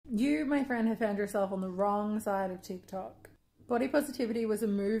You, my friend, have found yourself on the wrong side of TikTok. Body positivity was a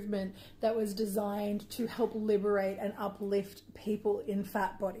movement that was designed to help liberate and uplift people in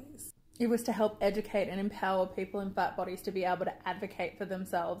fat bodies. It was to help educate and empower people in fat bodies to be able to advocate for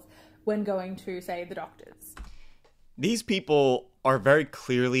themselves when going to, say, the doctors. These people are very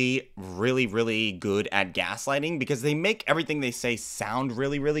clearly really good at gaslighting because they make everything they say sound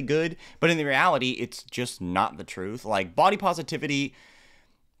really good, but in the reality, it's just not the truth. Like, body positivity,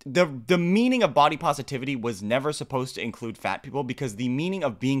 the meaning of body positivity was never supposed to include fat people because the meaning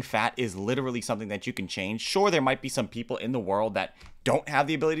of being fat is literally something that you can change. Sure, there might be some people in the world that don't have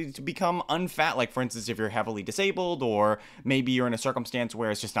the ability to become unfat. Like, for instance, if you're heavily disabled, or maybe you're in a circumstance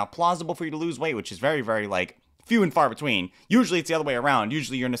where it's just not plausible for you to lose weight, which is very, like, few and far between. Usually it's the other way around.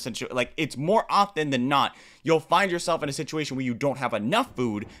 Usually you're in a situation, like, it's more often than not, you'll find yourself in a situation where you don't have enough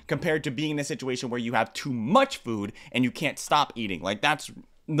food compared to being in a situation where you have too much food and you can't stop eating. Like, that's,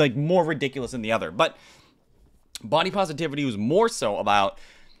 like, more ridiculous than the other. But body positivity was more so about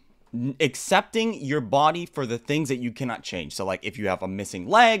accepting your body for the things that you cannot change. So, like, if you have a missing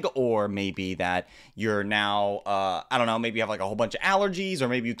leg, or maybe that you're now, I don't know, maybe you have like a whole bunch of allergies, or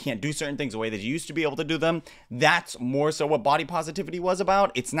maybe you can't do certain things the way that you used to be able to do them. That's more so what body positivity was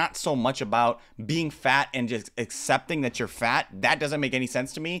about. It's not so much about being fat and just accepting that you're fat. That doesn't make any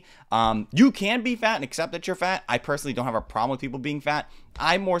sense to me. You can be fat and accept that you're fat. I personally don't have a problem with people being fat.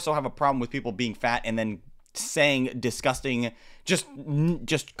 I more so have a problem with people being fat and then saying disgusting,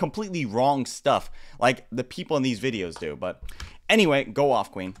 just completely wrong stuff like the people in these videos do. But anyway, go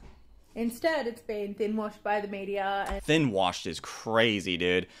off, Queen. Instead, it's been thin-washed by the media. And thin-washed is crazy,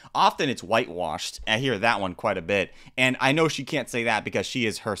 dude. Often it's whitewashed. I hear that one quite a bit. And I know she can't say that because she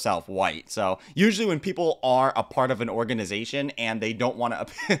is herself white. So usually when people are a part of an organization and they don't want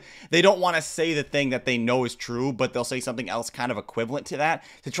to they don't want to say the thing that they know is true, but they'll say something else kind of equivalent to that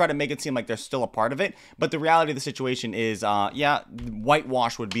to try to make it seem like they're still a part of it. But the reality of the situation is, yeah,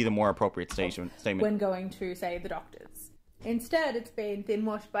 whitewash would be the more appropriate statement. When going to, say, the doctors. Instead, it's been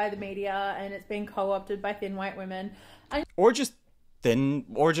thin-washed by the media and it's been co-opted by thin white women. Or just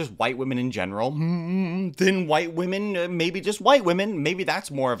white women in general. Thin white women, maybe just white women. Maybe that's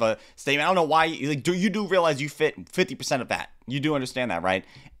more of a statement. I don't know why. Like, you do realize you fit 50% of that. You do understand that, right?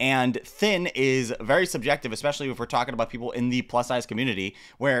 And thin is very subjective, especially if we're talking about people in the plus size community,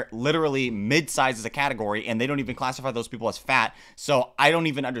 where literally mid-size is a category and they don't even classify those people as fat. So I don't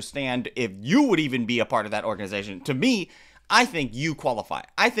even understand if you would even be a part of that organization. To me, I think you qualify.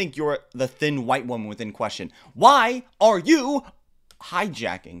 I think you're the thin white woman within question. Why are you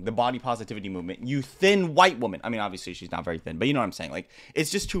hijacking the body positivity movement, you thin white woman? I mean, obviously she's not very thin, but you know what I'm saying. Like,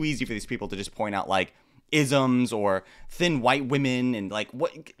 it's just too easy for these people to just point out like isms or thin white women, and like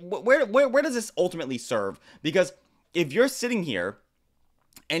where does this ultimately serve? Because if you're sitting here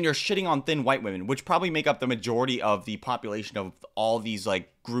and you're shitting on thin white women, which probably make up the majority of the population of all these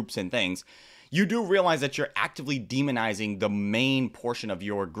like groups and things, you do realize that you're actively demonizing the main portion of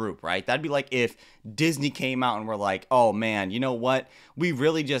your group, right? That'd be like if Disney came out and were like, oh man, you know what? We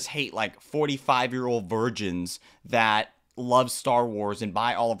really just hate like 45-year-old virgins that love Star Wars and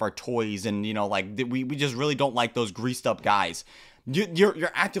buy all of our toys, and, you know, like we just really don't like those greased up guys.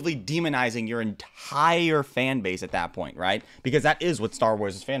 You're actively demonizing your entire fan base at that point, right? Because that is what Star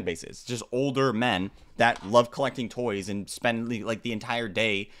Wars' fan base is. Just older men that love collecting toys and spend like the entire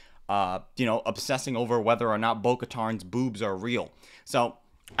day you know, obsessing over whether or not Bo-Katar's boobs are real. So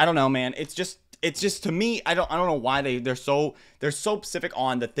I don't know, man. It's just to me, I don't know why they're so specific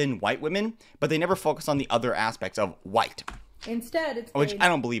on the thin white women, but they never focus on the other aspects of white. Instead, it's which I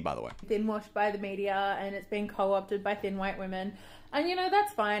don't believe, by the way. Thin-washed by the media and it's been co-opted by thin white women. And, you know,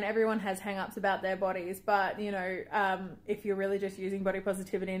 that's fine. Everyone has hang-ups about their bodies. But, you know, if you're really just using body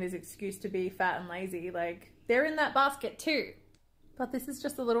positivity and as an excuse to be fat and lazy, like, they're in that basket too. But this is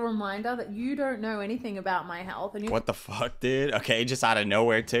just a little reminder that you don't know anything about my health. And what the fuck, dude? Okay, just out of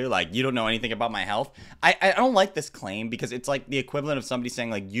nowhere too. Like, you don't know anything about my health. I don't like this claim because it's like the equivalent of somebody saying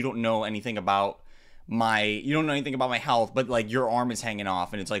like, you don't know anything about my health, but like your arm is hanging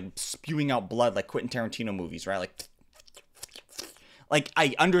off and it's like spewing out blood like Quentin Tarantino movies, right? Like,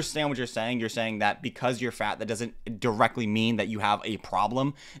 I understand what you're saying. You're saying that because you're fat, that doesn't directly mean that you have a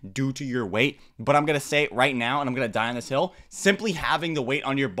problem due to your weight. But I'm going to say it right now, and I'm going to die on this hill. Simply having the weight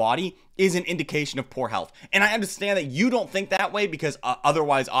on your body is an indication of poor health. And I understand that you don't think that way because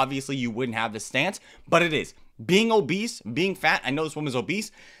otherwise, obviously, you wouldn't have this stance. But it is. Being obese, being fat, I know this woman's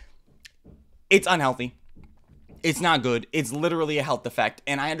obese, it's unhealthy. It's not good. It's literally a health defect.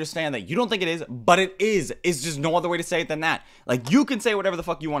 And I understand that you don't think it is, but it is. It's just no other way to say it than that. Like, you can say whatever the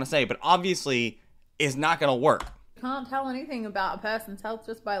fuck you want to say, but obviously it's not going to work. can't tell anything about a person's health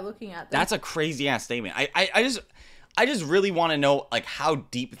just by looking at them. That's a crazy ass statement. I just really want to know, like, how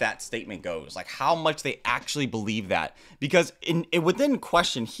deep that statement goes, like how much they actually believe that, because within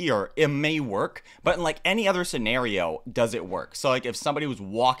question here, it may work, but in like any other scenario, does it work? So like if somebody was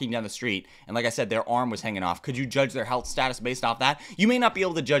walking down the street and like I said, their arm was hanging off, could you judge their health status based off that? You may not be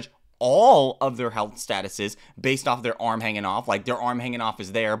able to judge all of their health statuses based off their arm hanging off, like their arm hanging off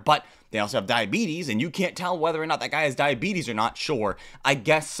is there, but they also have diabetes, and you can't tell whether or not that guy has diabetes or not. Sure, I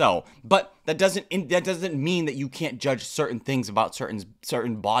guess so, but that doesn't mean that you can't judge certain things about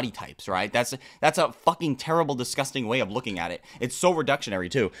certain body types, right? That's a fucking terrible, disgusting way of looking at it. It's so reductionary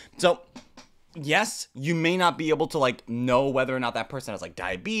too. So yes, you may not be able to like know whether or not that person has like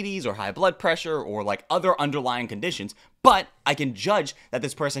diabetes or high blood pressure or like other underlying conditions, but I can judge that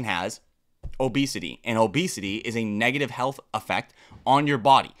this person has obesity, and obesity is a negative health effect on your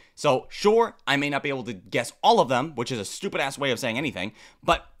body. So sure, I may not be able to guess all of them, which is a stupid ass way of saying anything,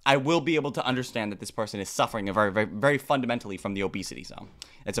 but I will be able to understand that this person is suffering very, very, very fundamentally from the obesity. So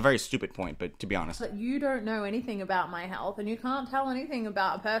it's a very stupid point, but to be honest. But you don't know anything about my health, and you can't tell anything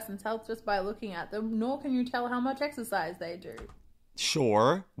about a person's health just by looking at them, nor can you tell how much exercise they do.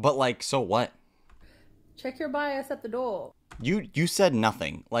 Sure, but like, so what? Check your bias at the door. You said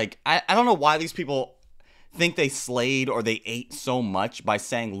nothing. Like, I don't know why these people think they slayed or they ate so much by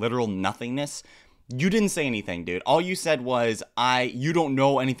saying literal nothingness. You didn't say anything, dude. All you said was, you don't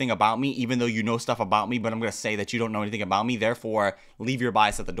know anything about me, even though you know stuff about me, but I'm going to say that you don't know anything about me, therefore, leave your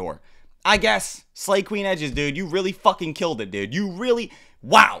bias at the door. I guess, Slay Queen Edges, dude, you really fucking killed it, dude. You really,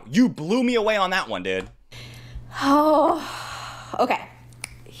 wow, you blew me away on that one, dude. Oh, okay.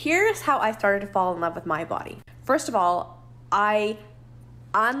 Here's how I started to fall in love with my body. First of all, I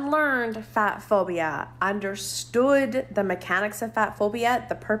unlearned fat phobia, understood the mechanics of fat phobia,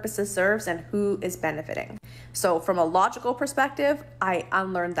 the purpose it serves, and who is benefiting. So from a logical perspective, I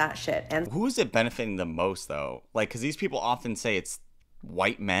unlearned that shit. And who is it benefiting the most, though? Like, because these people often say it's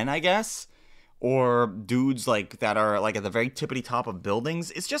white men, I guess, or dudes like that are like at the very tippity top of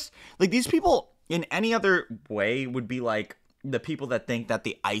buildings. It's just like these people in any other way would be like the people that think that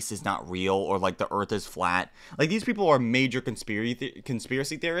the ice is not real or like the earth is flat. Like, these people are major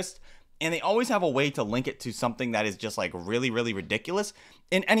conspiracy theorists, and they always have a way to link it to something that is just like really, really ridiculous.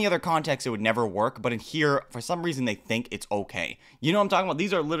 In any other context, it would never work, but in here, for some reason, they think it's okay. You know what I'm talking about?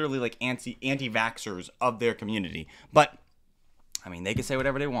 These are literally like anti-vaxxers of their community. But I mean, they can say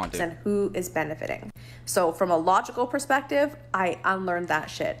whatever they want to. And who is benefiting. So from a logical perspective, I unlearned that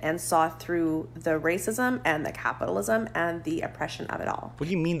shit and saw through the racism and the capitalism and the oppression of it all. What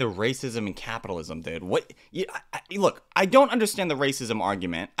do you mean the racism and capitalism, dude? What? Look, I don't understand the racism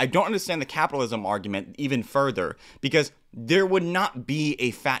argument. I don't understand the capitalism argument even further, because there would not be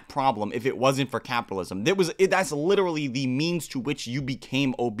a fat problem if it wasn't for capitalism. That's literally the means to which you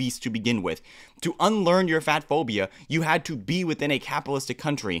became obese to begin with. To unlearn your fat phobia, you had to be within a capitalistic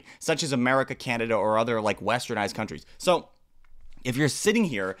country, such as America, Canada, or other like westernized countries. So if you're sitting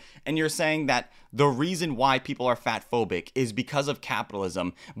here and you're saying that the reason why people are fat phobic is because of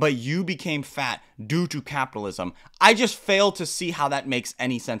capitalism, but you became fat due to capitalism, I just fail to see how that makes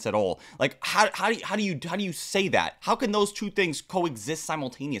any sense at all. Like, how do you say that? How can those two things coexist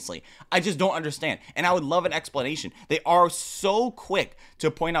simultaneously? I just don't understand. And I would love an explanation. They are so quick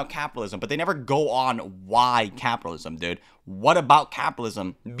to point out capitalism, but they never go on why capitalism, dude. What about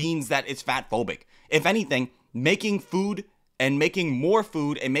capitalism means that it's fat phobic? If anything, making food and making more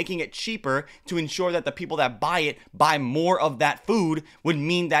food and making it cheaper to ensure that the people that buy it buy more of that food would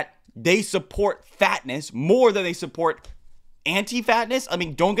mean that they support fatness more than they support anti-fatness. I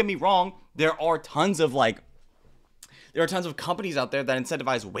mean, don't get me wrong. There are tons of companies out there that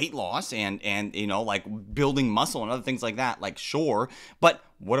incentivize weight loss and you know, like building muscle and other things like that. Like, sure. But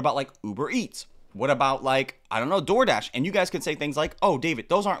what about like Uber Eats? What about like, I don't know, DoorDash? And you guys could say things like, oh, David,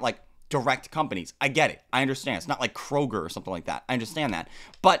 those aren't like direct companies. I get it. I understand. It's not like Kroger or something like that. I understand that.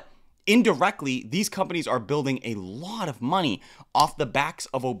 But indirectly, these companies are building a lot of money off the backs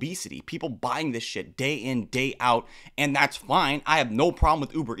of obesity. People buying this shit day in, day out, and that's fine. I have no problem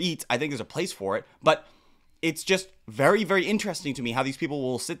with Uber Eats. I think there's a place for it, but it's just very, very interesting to me how these people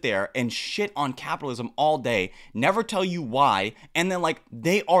will sit there and shit on capitalism all day, never tell you why, and then like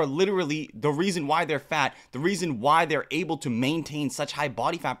they are literally the reason why they're fat, the reason why they're able to maintain such high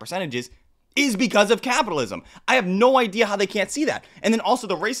body fat percentages is because of capitalism. I have no idea how they can't see that. And then also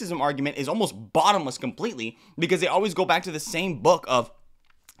the racism argument is almost bottomless completely, because they always go back to the same book of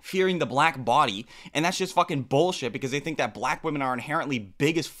fearing the black body, and that's just fucking bullshit because they think that black women are inherently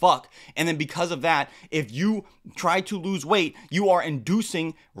big as fuck, and then because of that, if you try to lose weight, you are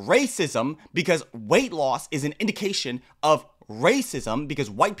inducing racism because weight loss is an indication of racism because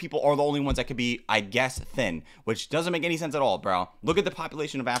white people are the only ones that could be, I guess, thin, which doesn't make any sense at all, bro. Look at the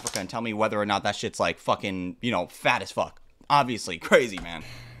population of Africa and tell me whether or not that shit's like fucking, you know, fat as fuck. Obviously, crazy, man.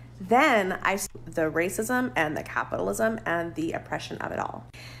 Then I the racism and the capitalism and the oppression of it all.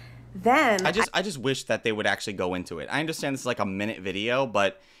 Then I just wish that they would actually go into it. I understand this is like a minute video,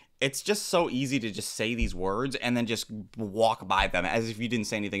 but it's just so easy to just say these words and then just walk by them as if you didn't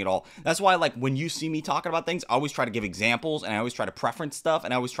say anything at all. That's why, like, when you see me talking about things, I always try to give examples and I always try to preference stuff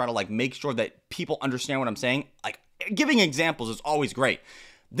and I always try to like make sure that people understand what I'm saying. Like, giving examples is always great.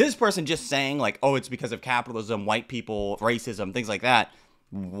 This person just saying like, oh, it's because of capitalism, white people, racism, things like that.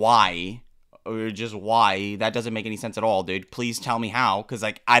 Why? Or just why? That doesn't make any sense at all, dude. Please tell me how, because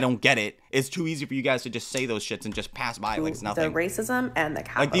like I don't get it. It's too easy for you guys to just say those shits and just pass by like it's nothing. The racism and the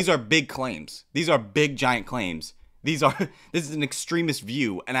capitalism. Like, these are big claims. These are big giant claims. This is an extremist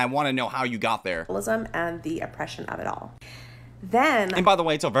view, and I want to know how you got there. Capitalism and the oppression of it all. Then, and by the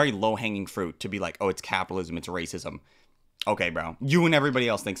way, it's a very low-hanging fruit to be like, oh, it's capitalism, it's racism. Okay, bro. You and everybody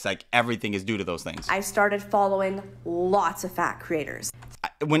else thinks like everything is due to those things. I started following lots of fat creators.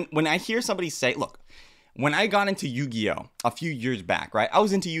 When I hear somebody say, look, when I got into Yu-Gi-Oh! A few years back, right? I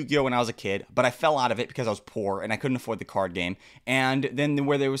was into Yu-Gi-Oh! When I was a kid, but I fell out of it because I was poor and I couldn't afford the card game. And then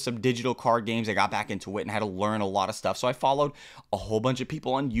where there was some digital card games, I got back into it and had to learn a lot of stuff. So I followed a whole bunch of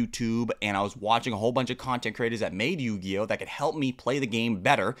people on YouTube and I was watching a whole bunch of content creators that made Yu-Gi-Oh! That could help me play the game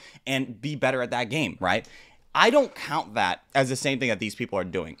better and be better at that game, right? I don't count that as the same thing that these people are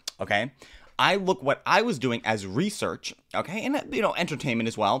doing, okay? I look what I was doing as research, okay, and, you know, entertainment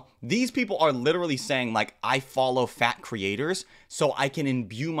as well. These people are literally saying, like, I follow fat creators so I can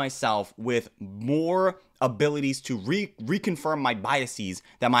imbue myself with more abilities to reconfirm my biases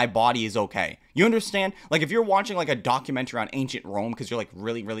that my body is okay. You understand? Like, if you're watching, like, a documentary on ancient Rome because you're, like,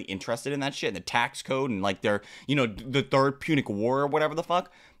 really, really interested in that shit, the tax code and, like, their, you know, the Third Punic War or whatever the fuck,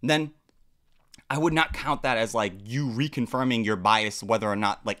 then I would not count that as like you reconfirming your bias whether or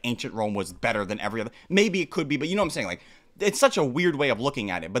not like ancient Rome was better than every other. Maybe it could be, but you know what I'm saying? Like, it's such a weird way of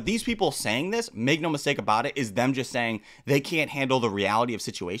looking at it. But these people saying this, make no mistake about it, is them just saying they can't handle the reality of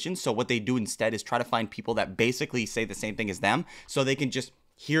situations. So what they do instead is try to find people that basically say the same thing as them so they can just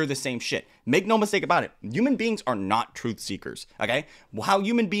hear the same shit. Make no mistake about it. Human beings are not truth seekers, okay? How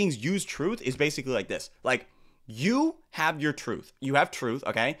human beings use truth is basically like this. Like, you have your truth. You have truth,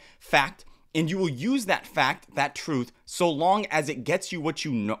 okay? Fact. And you will use that fact, that truth, so long as it gets you what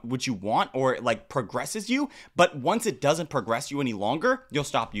you know, what you want, or it like progresses you. But once it doesn't progress you any longer, you'll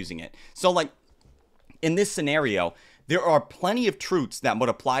stop using it. So like in this scenario, there are plenty of truths that would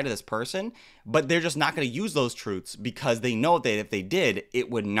apply to this person, but they're just not going to use those truths because they know that if they did,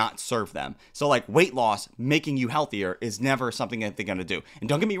 it would not serve them. So like weight loss, making you healthier is never something that they're going to do. And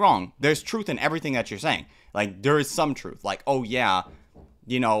don't get me wrong, there's truth in everything that you're saying. Like, there is some truth. Like, oh yeah,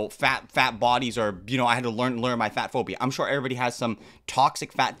 you know, fat bodies are, you know, I had to learn my fat phobia. I'm sure everybody has some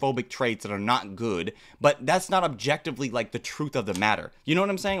toxic fat phobic traits that are not good, but that's not objectively like the truth of the matter. You know what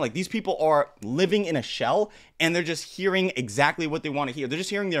I'm saying? Like, these people are living in a shell and they're just hearing exactly what they want to hear. They're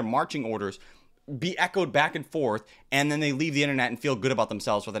just hearing their marching orders be echoed back and forth, and then they leave the internet and feel good about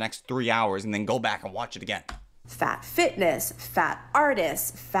themselves for the next 3 hours and then go back and watch it again. Fat fitness, fat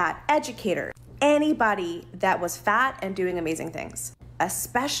artists, fat educators, anybody that was fat and doing amazing things.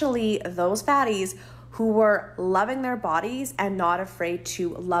 Especially those fatties who were loving their bodies and not afraid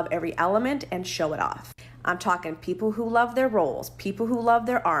to love every element and show it off. I'm talking people who love their rolls, people who love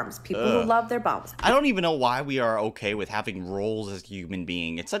their arms, people who love their bumps. I don't even know why we are okay with having rolls as a human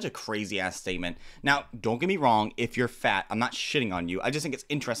being. It's such a crazy ass statement. Now, don't get me wrong, if you're fat, I'm not shitting on you. I just think it's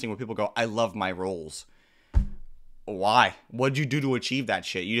interesting when people go, I love my rolls. Why? What'd you do to achieve that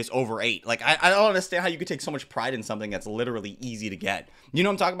shit? You just overate. Like, I don't understand how you could take so much pride in something that's literally easy to get. You know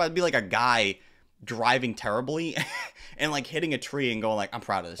what I'm talking about? It'd be like a guy driving terribly and like hitting a tree and going like, I'm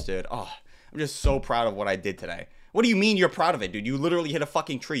proud of this, dude. Oh, I'm just so proud of what I did today. What do you mean you're proud of it, dude? You literally hit a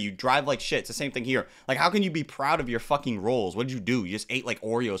fucking tree. You drive like shit. It's the same thing here. Like, how can you be proud of your fucking rolls? What did you do? You just ate like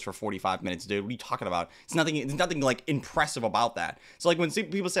Oreos for 45 minutes, dude. What are you talking about? It's nothing like impressive about that. So like when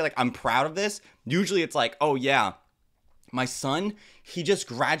people say like, I'm proud of this, usually it's like, oh yeah, my son, he just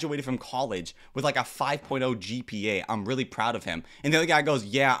graduated from college with like a 5.0 GPA. I'm really proud of him. And the other guy goes,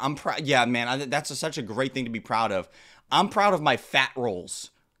 yeah, I'm proud. Yeah, man, that's such a great thing to be proud of. I'm proud of my fat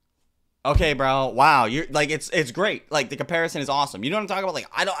rolls. Okay, bro. Wow, you're like it's great. Like the comparison is awesome. You know what I'm talking about? Like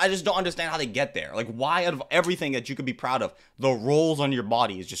I just don't understand how they get there. Like why out of everything that you could be proud of, the rolls on your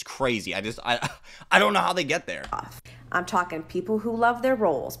body is just crazy. I don't know how they get there. I'm talking people who love their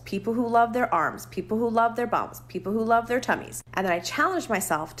rolls, people who love their arms, people who love their bums, people who love their tummies. And then I challenged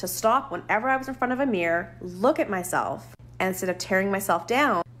myself to stop whenever I was in front of a mirror, look at myself, and instead of tearing myself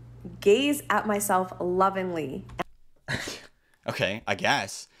down, gaze at myself lovingly. Okay, I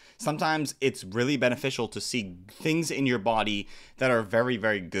guess. Sometimes it's really beneficial to see things in your body that are very,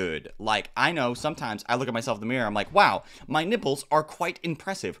 very good. Like, I know sometimes I look at myself in the mirror, I'm like, wow, my nipples are quite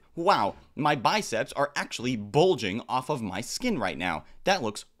impressive. Wow, my biceps are actually bulging off of my skin right now. That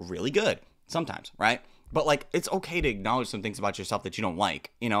looks really good. Sometimes, right? But, like, it's okay to acknowledge some things about yourself that you don't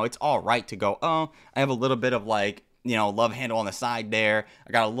like. You know, it's all right to go, oh, I have a little bit of, like, you know, love handle on the side there.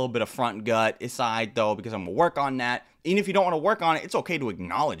 I got a little bit of front gut side, though, because I'm going to work on that. Even if you don't want to work on it, it's okay to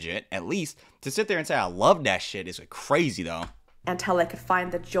acknowledge it, at least. To sit there and say, I love that shit is crazy, though. Until I could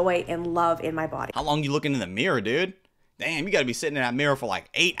find the joy and love in my body. How long you looking in the mirror, dude? Damn, you got to be sitting in that mirror for like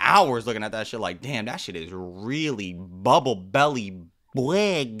 8 hours looking at that shit like, damn, that shit is really bubble belly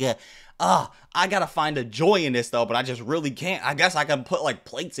blig. I got to find a joy in this, though, but I just really can't. I guess I can put like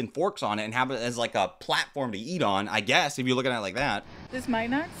plates and forks on it and have it as like a platform to eat on, I guess, if you're looking at it like that. This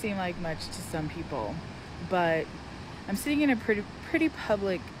might not seem like much to some people, but I'm sitting in a pretty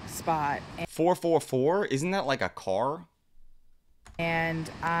public spot. 444? Isn't that like a car? And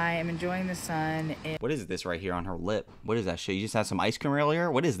I am enjoying the sun. What is this right here on her lip? What is that shit? You just had some ice cream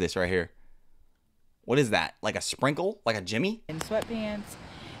earlier? What is this right here? What is that? Like a sprinkle? Like a Jimmy? In sweatpants.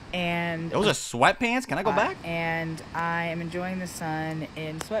 And those are sweatpants? Can I go back? And I am enjoying the sun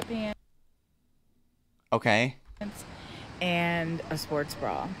in sweatpants. Okay. And a sports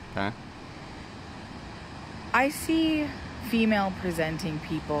bra. Okay. I see female presenting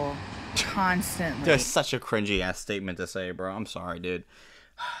people constantly. That's such a cringy ass statement to say, bro. I'm sorry, dude.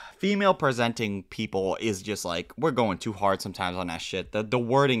 Female presenting people is just like, we're going too hard sometimes on that shit. The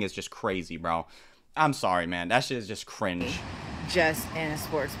wording is just crazy, bro. I'm sorry, man. That shit is just cringe. Just in a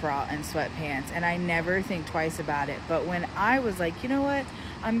sports bra and sweatpants, and I never think twice about it. But when I was like, you know what,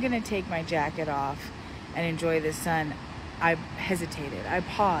 I'm gonna take my jacket off and enjoy the sun, I hesitated. I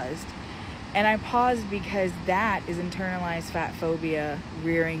paused. And I paused because that is internalized fat phobia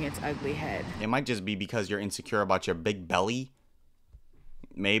rearing its ugly head. It might just be because you're insecure about your big belly.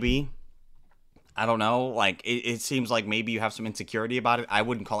 Maybe. I don't know. Like, it seems like maybe you have some insecurity about it. I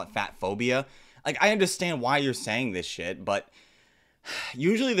wouldn't call it fat phobia. Like, I understand why you're saying this shit, but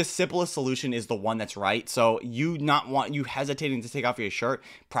usually the simplest solution is the one that's right. So you hesitating to take off your shirt,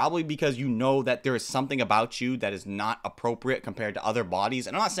 probably because you know that there is something about you that is not appropriate compared to other bodies.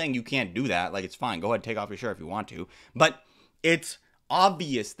 And I'm not saying you can't do that. Like, it's fine. Go ahead and take off your shirt if you want to. But it's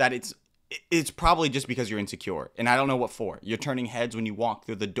obvious that it's probably just because you're insecure. And I don't know what for. You're turning heads when you walk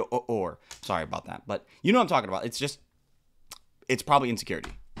through the door. Sorry about that. But you know what I'm talking about. It's probably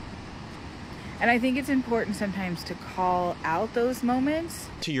insecurity. And I think it's important sometimes to call out those moments.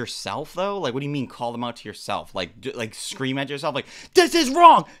 To yourself, though? Like, what do you mean call them out to yourself? Like scream at yourself? Like, this is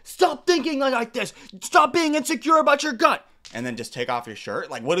wrong! Stop thinking like this! Stop being insecure about your gut! And then just take off your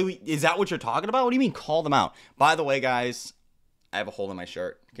shirt? Like, is that what you're talking about? What do you mean call them out? By the way, guys, I have a hole in my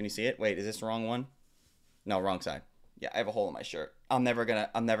shirt. Can you see it? Wait, is this the wrong one? No, wrong side. Yeah, I have a hole in my shirt. I'm never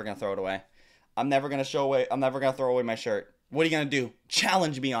gonna throw it away. I'm never gonna throw away my shirt. What are you gonna do?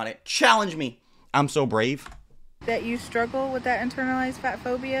 Challenge me on it. Challenge me! I'm so brave. That you struggle with that internalized fat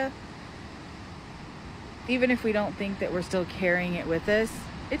phobia, even if we don't think that we're still carrying it with us,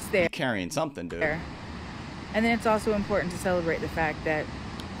 it's there. You're carrying something, dude. And then it's also important to celebrate the fact that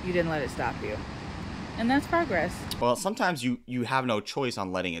you didn't let it stop you. And that's progress. Well, sometimes you have no choice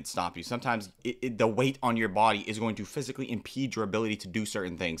on letting it stop you. Sometimes the weight on your body is going to physically impede your ability to do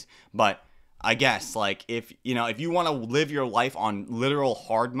certain things. But I guess, like, if you want to live your life on literal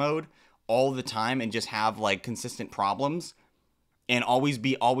hard mode all the time and just have like consistent problems and always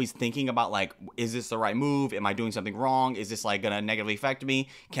thinking about like, is this the right move? Am I doing something wrong? Is this like gonna negatively affect me?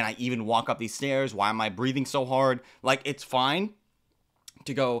 Can I even walk up these stairs? Why am I breathing so hard? Like, it's fine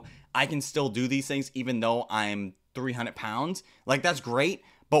to go, I can still do these things even though I'm 300 pounds. Like, that's great.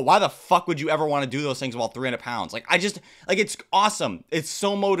 But why the fuck would you ever want to do those things while 300 pounds? Like, it's awesome. It's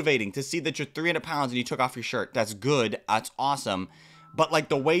so motivating to see that you're 300 pounds and you took off your shirt. That's good. That's awesome. But, like,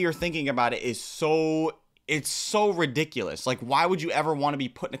 the way you're thinking about it is it's so ridiculous. Like, why would you ever want to be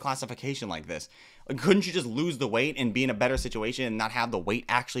put in a classification like this? Like, couldn't you just lose the weight and be in a better situation and not have the weight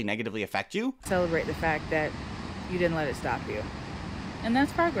actually negatively affect you? Celebrate the fact that you didn't let it stop you. And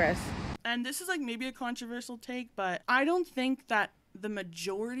that's progress. And this is like maybe a controversial take, but I don't think that the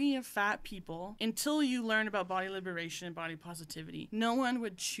majority of fat people, until you learn about body liberation and body positivity, no one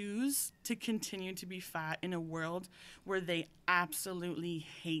would choose to continue to be fat in a world where they absolutely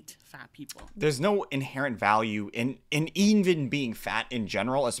hate fat people. There's no inherent value in even being fat in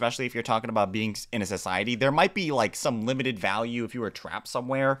general, especially if you're talking about being in a society. There might be like some limited value if you were trapped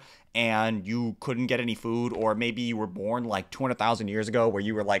somewhere and you couldn't get any food, or maybe you were born like 200,000 years ago where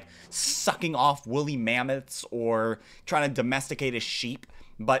you were like sucking off woolly mammoths or trying to domesticate a sheep.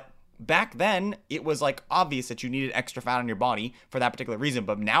 But back then, it was like obvious that you needed extra fat on your body for that particular reason.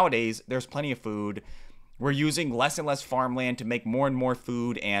 But nowadays, there's plenty of food. We're using less and less farmland to make more and more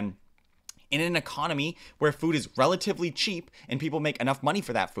food, and in an economy where food is relatively cheap and people make enough money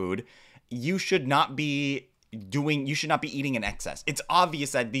for that food, you should not be eating in excess. It's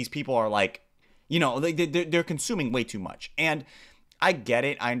obvious that these people are like, you know, they're consuming way too much. And I get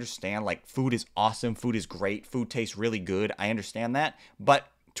it. I understand, like, food is awesome. Food is great. Food tastes really good. I understand that. But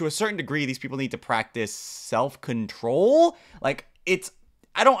to a certain degree, these people need to practice self-control. Like,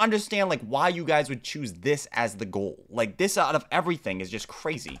 I don't understand, like, why you guys would choose this as the goal. Like, this out of everything is just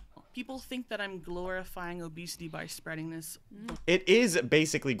crazy. People think that I'm glorifying obesity by spreading this. It is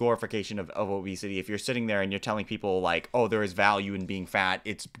basically glorification of obesity. If you're sitting there and you're telling people like, oh, there is value in being fat.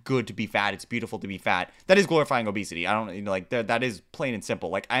 It's good to be fat. It's beautiful to be fat. That is glorifying obesity. I don't, you know, like, that is plain and simple.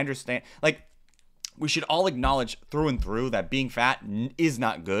 Like, I understand, like, we should all acknowledge through and through that being fat is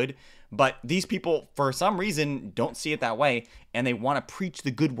not good. But these people, for some reason, don't see it that way. And they want to preach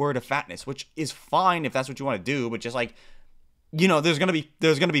the good word of fatness, which is fine if that's what you want to do. But just like, you know, there's gonna be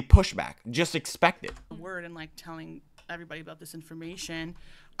pushback. Just expect it. Word and like telling everybody about this information.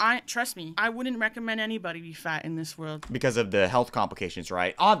 Trust me, I wouldn't recommend anybody be fat in this world Because of the health complications,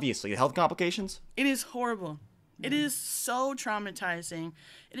 right? Obviously, the health complications. It is horrible. It is so traumatizing.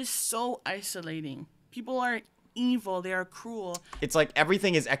 It is so isolating. People are evil. They are cruel. It's like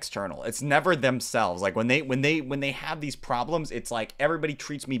everything is external. It's never themselves. Like when they have these problems, it's like everybody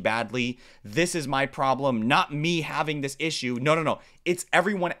treats me badly. This is my problem, not me having this issue. No. It's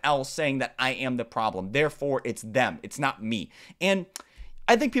everyone else saying that I am the problem. Therefore, it's them. It's not me. And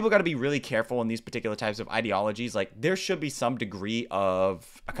I think people got to be really careful in these particular types of ideologies. Like, there should be some degree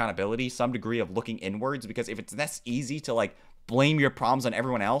of accountability, some degree of looking inwards, because if it's this easy to like blame your problems on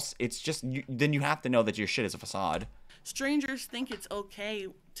everyone else, it's just then you have to know that your shit is a facade. Strangers think it's okay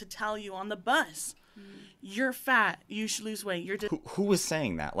to tell you on the bus, you're fat, you should lose weight. Who was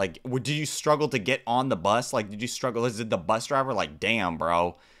saying that? Like, did you struggle to get on the bus? Like, did you struggle? Is it the bus driver like, damn,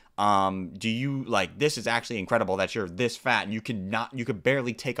 bro? Do you like, this is actually incredible that you're this fat and you could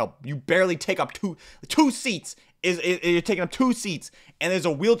barely take up two seats. You're taking up 2 seats and there's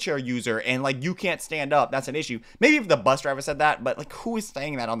a wheelchair user and like you can't stand up. That's an issue. Maybe if the bus driver said that, but like, who is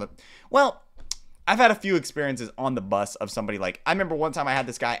saying that on the, well, I've had a few experiences on the bus of somebody like, I remember one time I had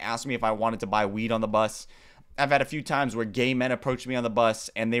this guy ask me if I wanted to buy weed on the bus. I've had a few times where gay men approached me on the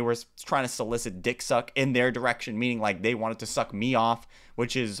bus and they were trying to solicit dick suck in their direction, meaning like they wanted to suck me off,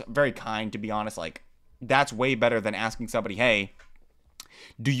 which is very kind, to be honest. Like, that's way better than asking somebody, hey,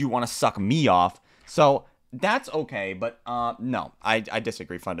 do you want to suck me off? So that's okay, but no, I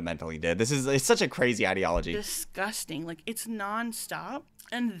disagree fundamentally, dude. It's such a crazy ideology. Disgusting. Like, it's nonstop,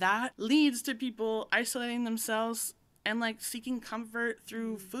 and that leads to people isolating themselves and like seeking comfort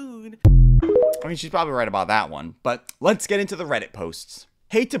through food. I mean, she's probably right about that one, but let's get into the Reddit posts.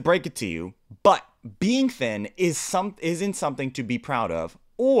 Hate to break it to you, but being thin isn't something to be proud of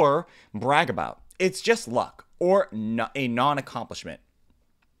or brag about. It's just luck or a non-accomplishment.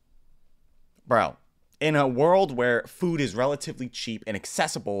 Bro, in a world where food is relatively cheap and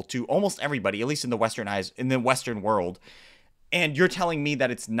accessible to almost everybody, at least in the Western world, and you're telling me that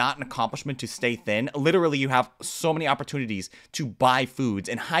it's not an accomplishment to stay thin? Literally, you have so many opportunities to buy foods,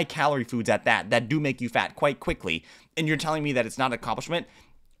 and high-calorie foods at that do make you fat quite quickly, and you're telling me that it's not an accomplishment?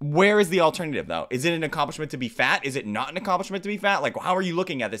 Where is the alternative, though? Is it an accomplishment to be fat? Is it not an accomplishment to be fat? Like, how are you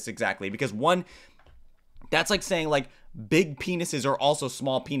looking at this exactly? Because one, that's like saying, like, big penises are also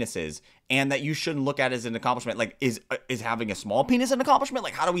small penises, and that you shouldn't look at it as an accomplishment. Like, is having a small penis an accomplishment?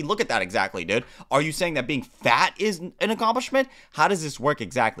 Like, how do we look at that exactly, dude? Are you saying that being fat is an accomplishment? How does this work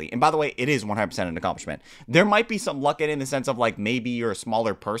exactly? And by the way, it is 100% an accomplishment. There might be some luck in the sense of, like, maybe you're a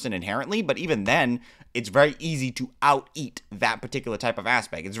smaller person inherently, but even then, it's very easy to out-eat that particular type of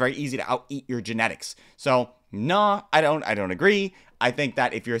aspect. It's very easy to out-eat your genetics. So, no, I don't agree. I think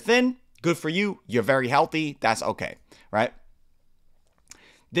that if you're thin, good for you. You're very healthy. That's okay, right?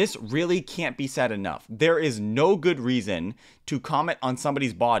 This really can't be said enough. There is no good reason to comment on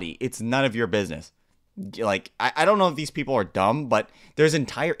somebody's body. It's none of your business. like, I don't know if these people are dumb, but there's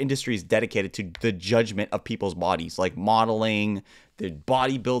entire industries dedicated to the judgment of people's bodies, like modeling, the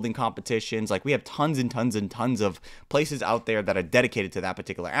bodybuilding competitions. Like, we have tons and tons and tons of places out there that are dedicated to that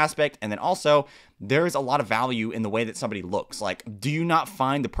particular aspect. And then also, there's a lot of value in the way that somebody looks. Like, do you not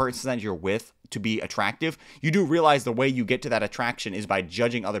find the person that you're with to be attractive? You do realize the way you get to that attraction is by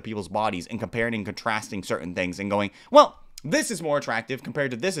judging other people's bodies and comparing and contrasting certain things and going, well, this is more attractive compared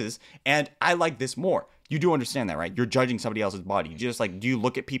to this is, and I like this more. You do understand that, right? You're judging somebody else's body. You just like, do you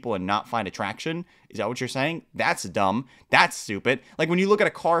look at people and not find attraction? Is that what you're saying? That's dumb. That's stupid. Like, when you look at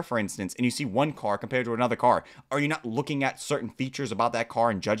a car, for instance, and you see one car compared to another car, are you not looking at certain features about that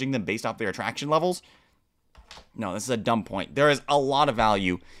car and judging them based off their attraction levels? No, this is a dumb point. There is a lot of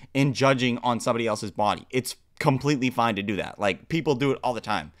value in judging on somebody else's body. It's completely fine to do that. Like, people do it all the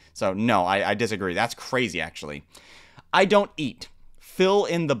time. So no, I disagree. That's crazy, actually. I don't eat. Fill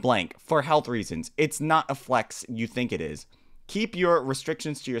in the blank for health reasons. It's not a flex you think it is. Keep your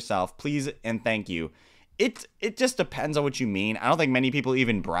restrictions to yourself, please and thank you. It just depends on what you mean. I don't think many people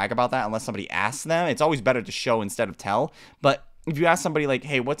even brag about that unless somebody asks them. It's always better to show instead of tell. But if you ask somebody like,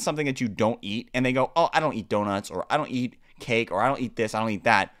 hey, what's something that you don't eat? And they go, oh, I don't eat donuts, or I don't eat cake, or I don't eat this, I don't eat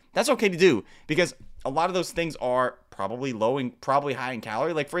that. That's okay to do, because a lot of those things are probably low and probably high in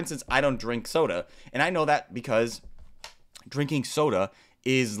calorie. Like, for instance, I don't drink soda. And I know that because drinking soda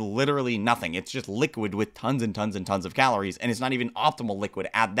is literally nothing. It's just liquid with tons and tons and tons of calories, and it's not even optimal liquid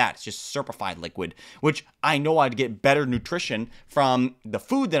at that. It's just surpified liquid, which I know I'd get better nutrition from the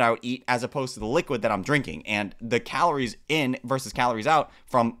food that I would eat as opposed to the liquid that I'm drinking. And the calories in versus calories out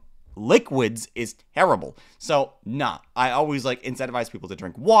from liquids is terrible. So nah, I always like incentivize people to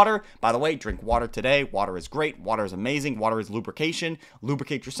drink water. By the way, drink water today. Water is great. Water is amazing. Water is lubrication.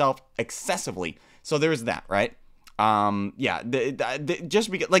 Lubricate yourself excessively. So there's that, right? Yeah,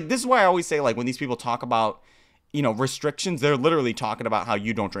 just because, like, this is why I always say, like, when these people talk about, you know, restrictions, they're literally talking about how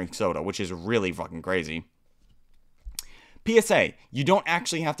you don't drink soda, which is really fucking crazy. PSA, you don't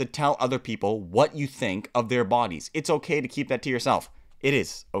actually have to tell other people what you think of their bodies. It's okay to keep that to yourself. It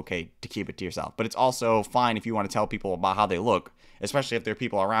is okay to keep it to yourself, but it's also fine if you want to tell people about how they look, especially if they're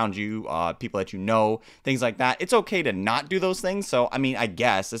people around you, people that you know, things like that. It's okay to not do those things. So, I mean, I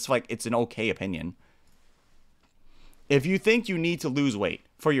guess it's like, it's an okay opinion. If you think you need to lose weight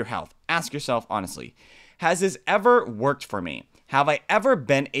for your health, ask yourself honestly, has this ever worked for me? Have I ever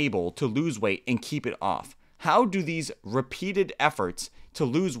been able to lose weight and keep it off? How do these repeated efforts to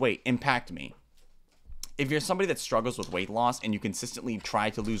lose weight impact me? If you're somebody that struggles with weight loss and you consistently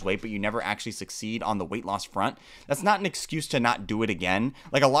try to lose weight, but you never actually succeed on the weight loss front, that's not an excuse to not do it again.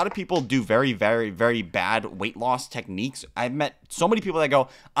 Like, a lot of people do very, very, very bad weight loss techniques. I've met so many people that go,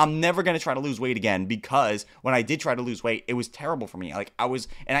 I'm never going to try to lose weight again, because when I did try to lose weight, it was terrible for me. Like,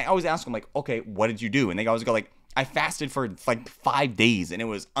 and I always ask them, like, okay, what did you do? And they always go like, I fasted for like 5 days and it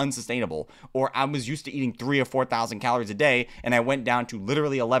was unsustainable. Or I was used to eating 3,000 or 4,000 calories a day and I went down to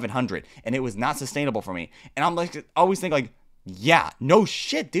literally 1,100 and it was not sustainable for me. And I'm like, I always think like, yeah, no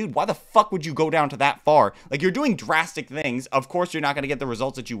shit, dude. Why the fuck would you go down to that far? Like, you're doing drastic things. Of course, you're not going to get the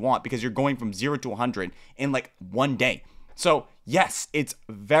results that you want because you're going from 0 to 100 in like 1 day. So yes, it's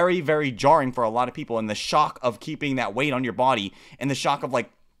very, very jarring for a lot of people, and the shock of keeping that weight on your body and the shock of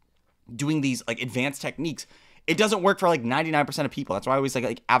like doing these like advanced techniques. It doesn't work for like 99% of people. That's why I always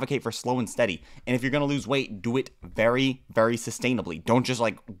like advocate for slow and steady. And if you're going to lose weight, do it very, very sustainably. Don't just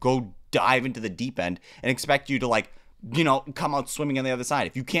like go dive into the deep end and expect you to like, you know, come out swimming on the other side.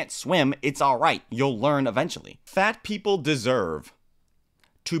 If you can't swim, it's all right. You'll learn eventually. Fat people deserve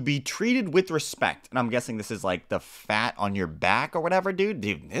to be treated with respect. And I'm guessing this is like the fat on your back or whatever, dude.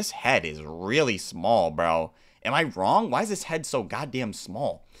 Dude, this head is really small, bro. Am I wrong? Why is this head so goddamn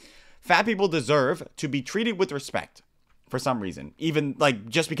small? Fat people deserve to be treated with respect for some reason. Even like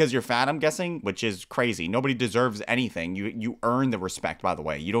just because you're fat, I'm guessing, which is crazy. Nobody deserves anything. You earn the respect, by the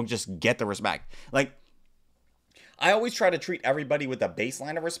way. You don't just get the respect. Like, I always try to treat everybody with a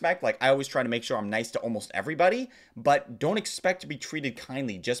baseline of respect. Like, I always try to make sure I'm nice to almost everybody, but don't expect to be treated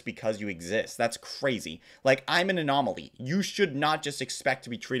kindly just because you exist. That's crazy. Like, I'm an anomaly. You should not just expect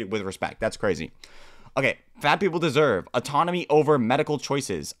to be treated with respect. That's crazy. Okay, fat people deserve autonomy over medical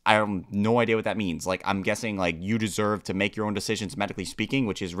choices. I have no idea what that means. Like, I'm guessing, like, you deserve to make your own decisions medically speaking,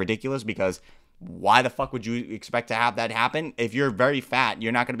 which is ridiculous because why the fuck would you expect to have that happen? If you're very fat,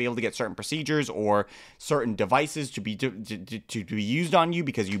 you're not going to be able to get certain procedures or certain devices to be used on you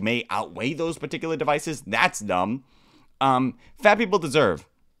because you may outweigh those particular devices. That's dumb. Fat people deserve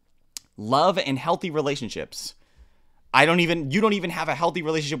love and healthy relationships. You don't even have a healthy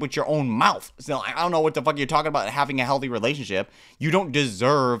relationship with your own mouth. So I don't know what the fuck you're talking about having a healthy relationship. You don't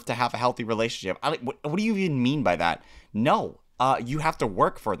deserve to have a healthy relationship. What do you even mean by that? No, you have to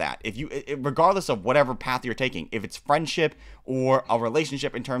work for that. Regardless of whatever path you're taking, if it's friendship or a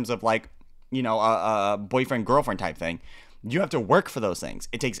relationship in terms of like, a boyfriend, girlfriend type thing, you have to work for those things.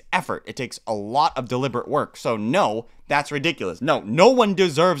 It takes effort. It takes a lot of deliberate work. So no, that's ridiculous. No one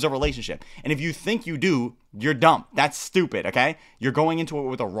deserves a relationship. And if you think you do, you're dumb. That's stupid, okay? You're going into it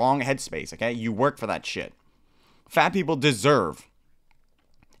with a wrong headspace, okay? You work for that shit. Fat people deserve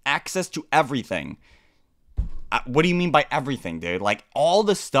access to everything. What do you mean by everything, dude? Like all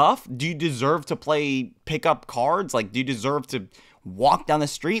the stuff? Do you deserve to play pickup cards? Like, do you deserve to walk down the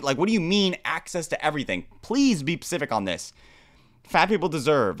street? Like, what do you mean access to everything? Please be specific on this. Fat people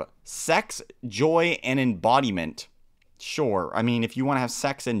deserve sex, joy, and embodiment. Sure. I mean, if you want to have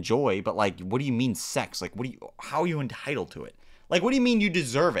sex and joy, but like, what do you mean sex? Like, how are you entitled to it? Like, what do you mean you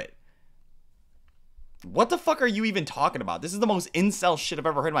deserve it? What the fuck are you even talking about? This is the most incel shit I've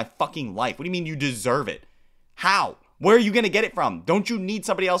ever heard in my fucking life. What do you mean you deserve it? How? Where are you going to get it from? Don't you need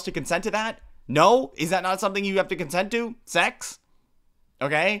somebody else to consent to that? No? Is that not something you have to consent to? Sex?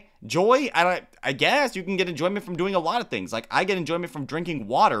 Okay? Joy? I guess you can get enjoyment from doing a lot of things. Like, I get enjoyment from drinking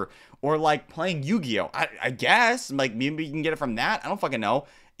water or, like, playing Yu-Gi-Oh! I guess. Like, maybe you can get it from that. I don't fucking know.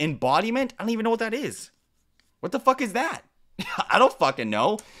 Embodiment? I don't even know what that is. What the fuck is that? I don't fucking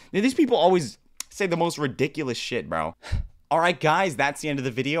know. These people always say the most ridiculous shit, bro. Alright guys, that's the end of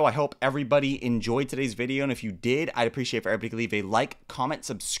the video. I hope everybody enjoyed today's video, and if you did, I'd appreciate for everybody to leave a like, comment,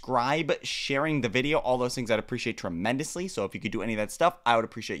 subscribe, sharing the video. All those things I'd appreciate tremendously, so if you could do any of that stuff, I would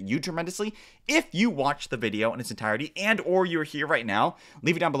appreciate you tremendously. If you watched the video in its entirety, and or you're here right now,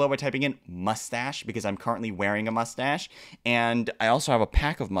 leave it down below by typing in mustache, because I'm currently wearing a mustache, and I also have a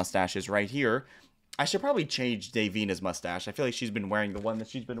pack of mustaches right here. I should probably change Davina's mustache. I feel like she's been wearing the one that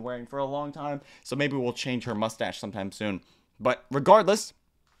she's been wearing for a long time, so maybe we'll change her mustache sometime soon. But regardless,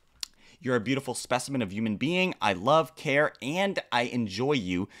 you're a beautiful specimen of human being. I love, care, and I enjoy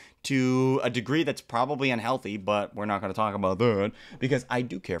you to a degree that's probably unhealthy, but we're not going to talk about that because I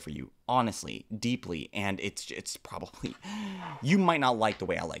do care for you, honestly, deeply, and it's probably, you might not like the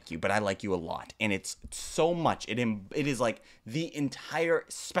way I like you, but I like you a lot, and it's so much, it is like the entire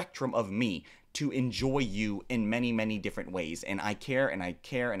spectrum of me to enjoy you in many, many different ways, and I care, and I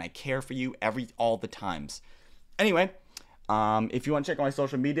care, and I care for you all the times. Anyway, if you want to check out my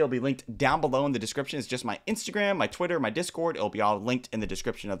social media, it'll be linked down below in the description. It's just my Instagram, my Twitter, my Discord. It'll be all linked in the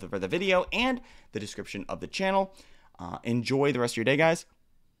description of the video and the description of the channel. Enjoy the rest of your day, guys.